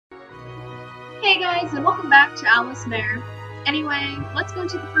Hey guys, and welcome back to Alicemare. Anyway, let's go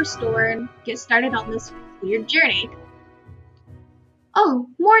to the first door and get started on this weird journey. Oh,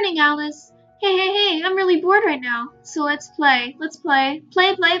 morning, Alice. Hey, I'm really bored right now, so let's play. Let's play.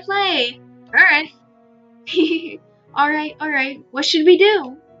 Play. Alright. Alright. What should we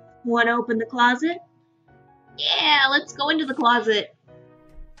do? Wanna open the closet? Yeah, let's go into the closet.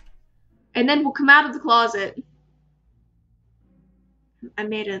 And then we'll come out of the closet. I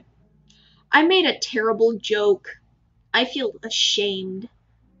made a terrible joke. I feel ashamed.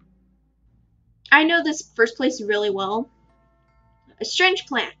 I know this first place really well. A strange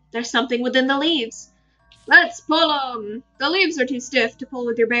plant. There's something within the leaves. Let's pull them! The leaves are too stiff to pull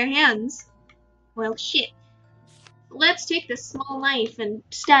with your bare hands. Well, shit. Let's take this small knife and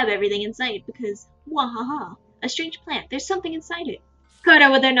stab everything inside because, wahaha, a strange plant. There's something inside it. Cut it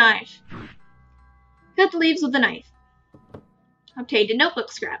with a knife. Cut the leaves with a knife. Obtained a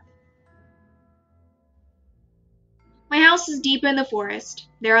notebook scrap. My house is deep in the forest.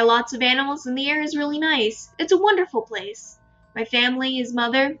 There are lots of animals and the air is really nice. It's a wonderful place. My family is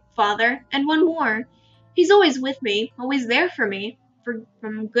mother, father, and one more. He's always with me, always there for me,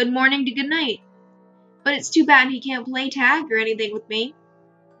 from good morning to good night. But it's too bad he can't play tag or anything with me.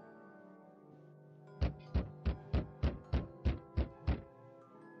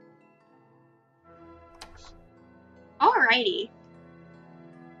 Alrighty.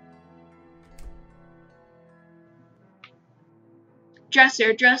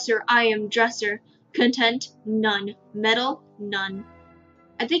 Dresser, I am dresser. Content, none. Metal, none.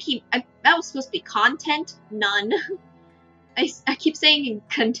 I think that was supposed to be content, none. I keep saying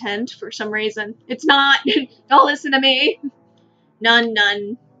content for some reason. It's not. Don't listen to me. None.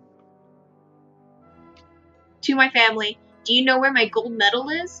 To my family, do you know where my gold medal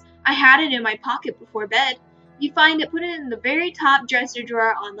is? I had it in my pocket before bed. If you find it, put it in the very top dresser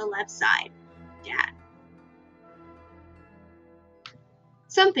drawer on the left side. Dad.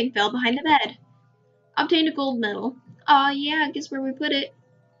 Something fell behind the bed. Obtained a gold medal. Yeah, guess where we put it.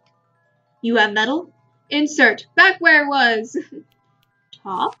 You have medal? Insert. Back where it was.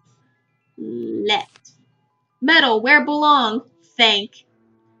 Top. Left. Medal, where belong. Thank.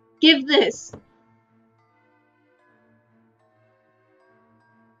 Give this.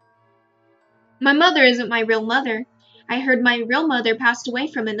 My mother isn't my real mother. I heard my real mother passed away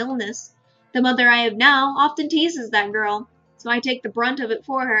from an illness. The mother I have now often teases that girl, so I take the brunt of it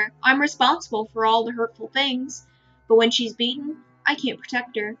for her. I'm responsible for all the hurtful things, but when she's beaten, I can't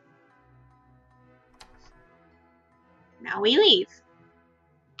protect her. Now we leave.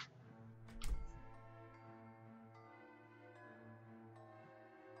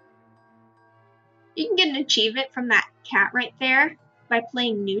 You can get an achievement from that cat right there by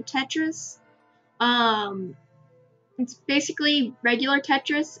playing new Tetris. It's basically regular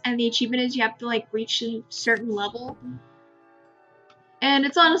Tetris, and the achievement is you have to reach a certain level. And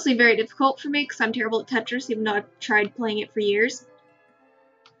it's honestly very difficult for me because I'm terrible at Tetris, even though I've tried playing it for years.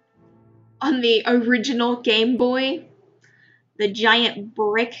 On the original Game Boy, the giant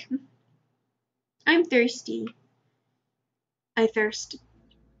brick. I'm thirsty. I thirst.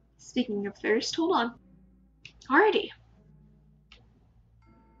 Speaking of thirst, hold on. Alrighty.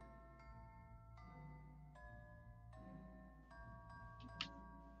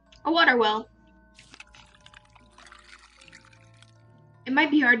 A water well. It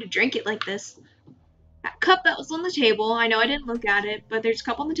might be hard to drink it like this. That cup that was on the table, I know I didn't look at it, but there's a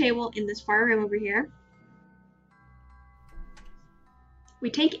cup on the table in this far room over here. We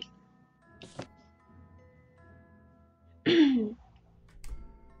take it.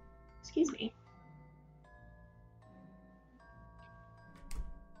 Excuse me.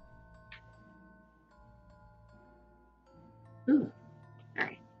 Ooh.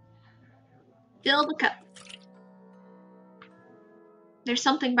 Alright. Fill the cup. There's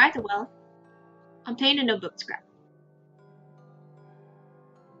something by the well. Obtain a notebook scrap.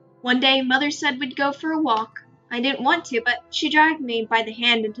 One day, Mother said we'd go for a walk. I didn't want to, but she dragged me by the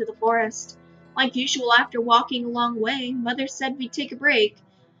hand into the forest. Like usual, after walking a long way, Mother said we'd take a break.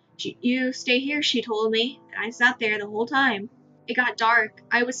 You stay here, she told me, and I sat there the whole time. It got dark.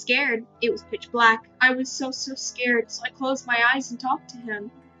 I was scared. It was pitch black. I was so scared, so I closed my eyes and talked to him.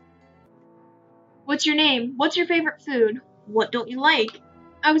 What's your name? What's your favorite food? What don't you like?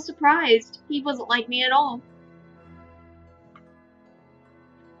 I was surprised. He wasn't like me at all.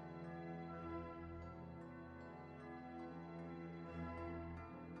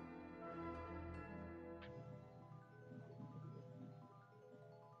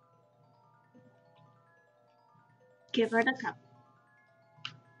 Give her the cup.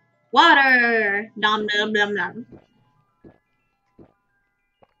 Water! Nom nom nom nom.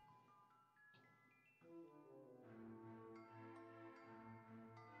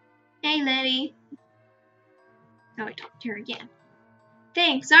 Hey, Letty. Now I talk to her again.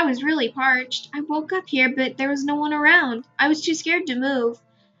 Thanks, I was really parched. I woke up here, but there was no one around. I was too scared to move.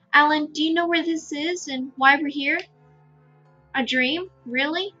 Alan, do you know where this is and why we're here? A dream?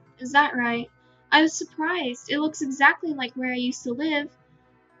 Really? Is that right? I was surprised. It looks exactly like where I used to live.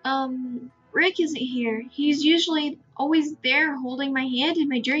 Rick isn't here. He's usually always there holding my hand in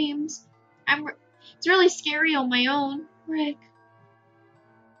my dreams. It's really scary on my own. Rick.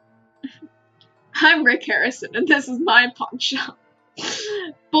 I'm Rick Harrison, and this is my pawn shop.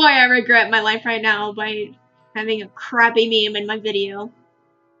 Boy, I regret my life right now by having a crappy meme in my video.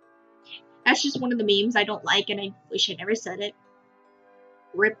 That's just one of the memes I don't like, and I wish I never said it.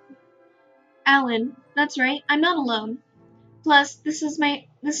 Rip. Alan, that's right, I'm not alone. Plus, this is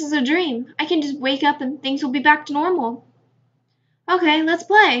a dream. I can just wake up and things will be back to normal. Okay, let's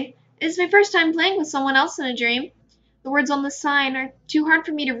play. It's my first time playing with someone else in a dream. The words on the sign are too hard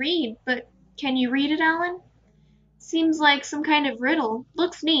for me to read, but can you read it, Alan? Seems like some kind of riddle.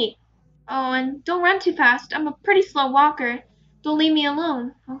 Looks neat. Oh, and don't run too fast. I'm a pretty slow walker. Don't leave me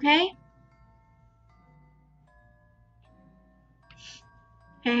alone, okay?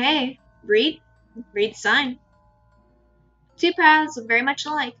 Hey, read the sign. Two paths look very much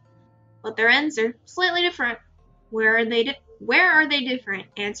alike, but their ends are slightly different. Where are they different?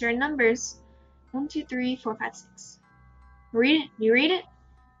 Answer in numbers. 1, 2, 3, 4, 5, 6. Read it. You read it?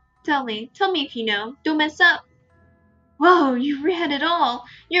 Tell me if you know. Don't mess up. Whoa, you read it all.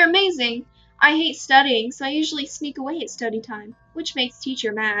 You're amazing. I hate studying, so I usually sneak away at study time, which makes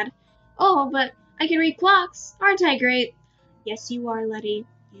teacher mad. Oh, but I can read clocks. Aren't I great? Yes, you are, Letty.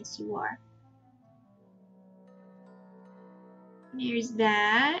 Yes, you are. There's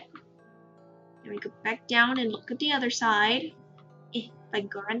that. Then we go back down and look at the other side. If I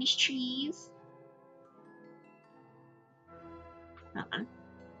go around these trees.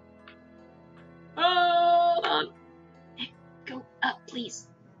 Hold on. Go up, please.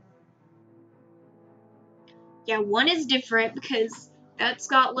 Yeah, one is different because that's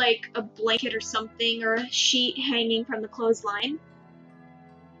got like a blanket or something or a sheet hanging from the clothesline.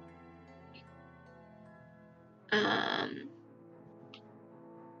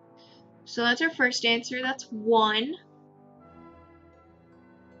 So that's our first answer. That's 1.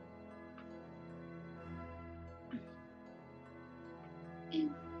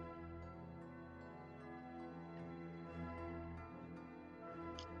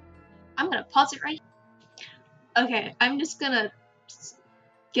 I'm gonna pause it right. Okay, I'm just gonna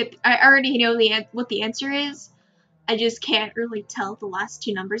I already know what the answer is. I just can't really tell the last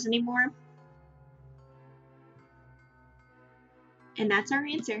 2 numbers anymore. And that's our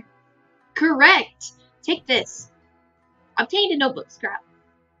answer. Correct! Take this. Obtained a notebook scrap.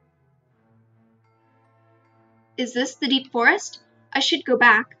 Is this the deep forest? I should go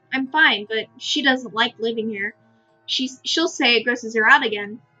back. I'm fine, but she doesn't like living here. She'll say it grosses her out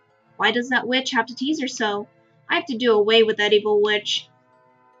again. Why does that witch have to tease her so? I have to do away with that evil witch.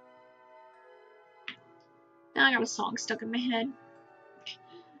 Now I got a song stuck in my head.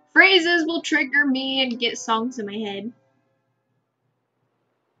 Phrases will trigger me and get songs in my head.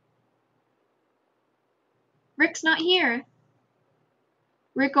 Rick's not here.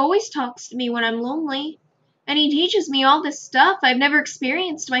 Rick always talks to me when I'm lonely, and he teaches me all this stuff I've never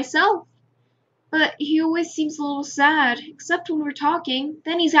experienced myself. But he always seems a little sad, except when we're talking,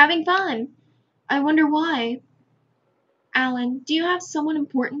 then he's having fun. I wonder why. Alan, do you have someone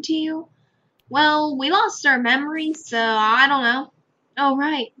important to you? Well, we lost our memories, so I don't know. Oh,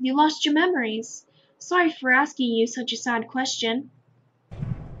 right, you lost your memories. Sorry for asking you such a sad question.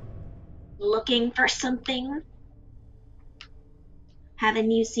 Looking for something?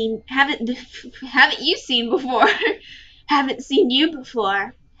 Haven't you seen before? Haven't seen you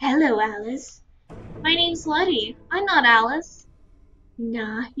before. Hello, Alice. My name's Letty. I'm not Alice.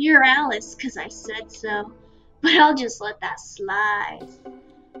 Nah, you're Alice, 'cause I said so. But I'll just let that slide.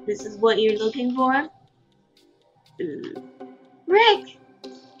 This is what you're looking for? Rick!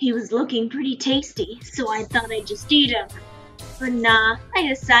 He was looking pretty tasty, so I thought I'd just eat him. But nah, I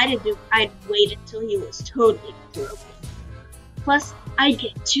decided I'd wait until he was totally broken. Plus, I'd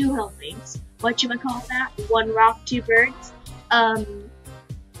get 2 helpings. Whatchamacallit? 1 rock, 2 birds?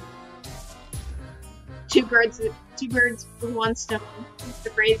 2 birds with 1 stone. That's the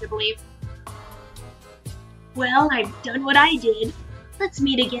phrase, I believe. Well, I've done what I did. Let's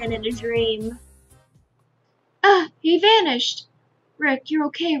meet again in a dream. Ah, he vanished. Rick, you're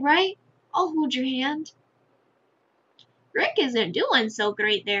okay, right? I'll hold your hand. Rick isn't doing so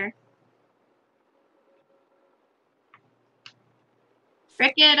great there.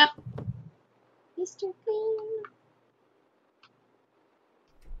 Rick, get up. Mr. Green.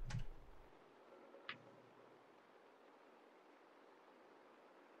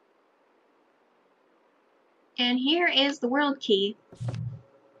 And here is the world key.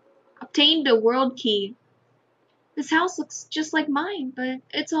 Obtained a world key. This house looks just like mine, but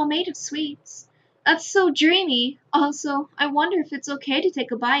it's all made of sweets. That's so dreamy. Also, I wonder if it's okay to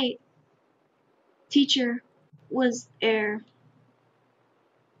take a bite. Teacher, was there?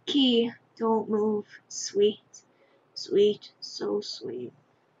 Key, don't move. Sweet, sweet, so sweet.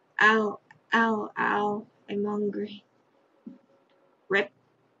 Ow, ow, ow, I'm hungry. Rip.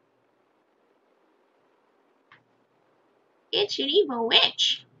 It's an evil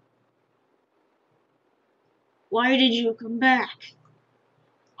witch. Why did you come back?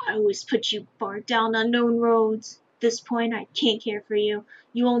 I always put you far down unknown roads. At this point, I can't care for you.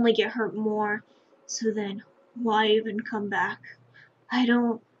 You only get hurt more. So then, why even come back? I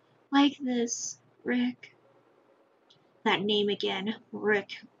don't like this, Rick. That name again.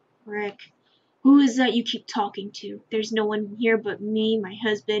 Rick. Rick. Who is that you keep talking to? There's no one here but me, my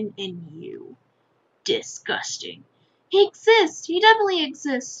husband, and you. Disgusting. He exists. He definitely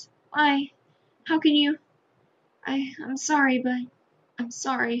exists. How can you? I'm sorry, but I'm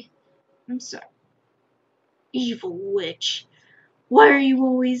sorry. I'm sorry. Evil witch. Why are you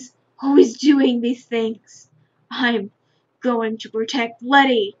always doing these things? I'm going to protect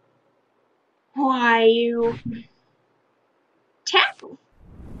Letty. Why you? Tackle.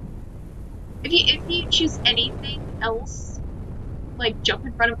 If you choose anything else, like jump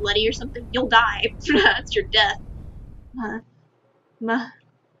in front of Letty or something, you'll die. That's your death.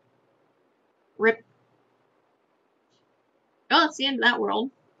 Rip. Oh, that's the end of that world.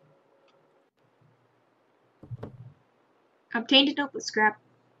 Obtained a notebook scrap.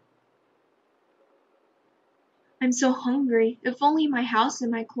 I'm so hungry. If only my house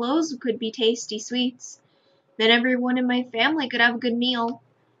and my clothes could be tasty sweets. Then everyone in my family could have a good meal.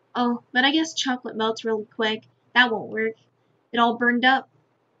 Oh, but I guess chocolate melts really quick. That won't work. It all burned up.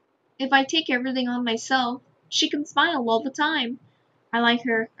 If I take everything on myself, she can smile all the time. I like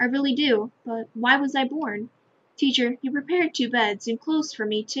her, I really do, but why was I born? Teacher, you prepared 2 beds and clothes for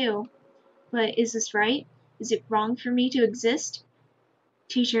me too. But is this right? Is it wrong for me to exist?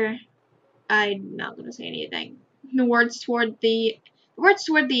 Teacher, I'm not going to say anything. The words toward the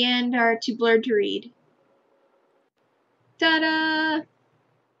end are too blurred to read. Ta-da!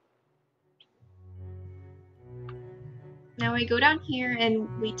 Now I go down here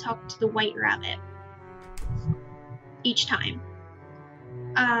and we talk to the white rabbit. Each time.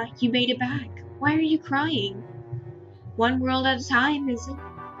 You made it back. Why are you crying? One world at a time, is it?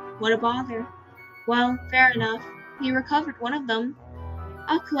 What a bother. Well, fair enough. You recovered one of them.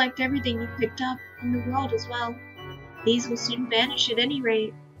 I'll collect everything you picked up, and the world as well. These will soon vanish at any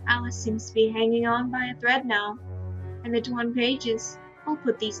rate. Alice seems to be hanging on by a thread now. And the torn pages. I'll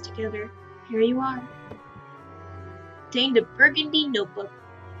put these together. Here you are. Obtained a burgundy notebook.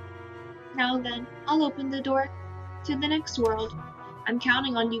 Now then, I'll open the door to the next world. I'm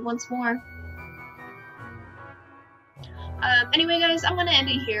counting on you once more. Anyway guys, I'm gonna end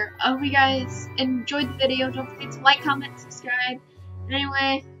it here. I hope you guys enjoyed the video. Don't forget to like, comment, subscribe. And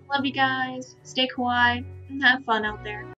anyway, love you guys. Stay kawaii and have fun out there.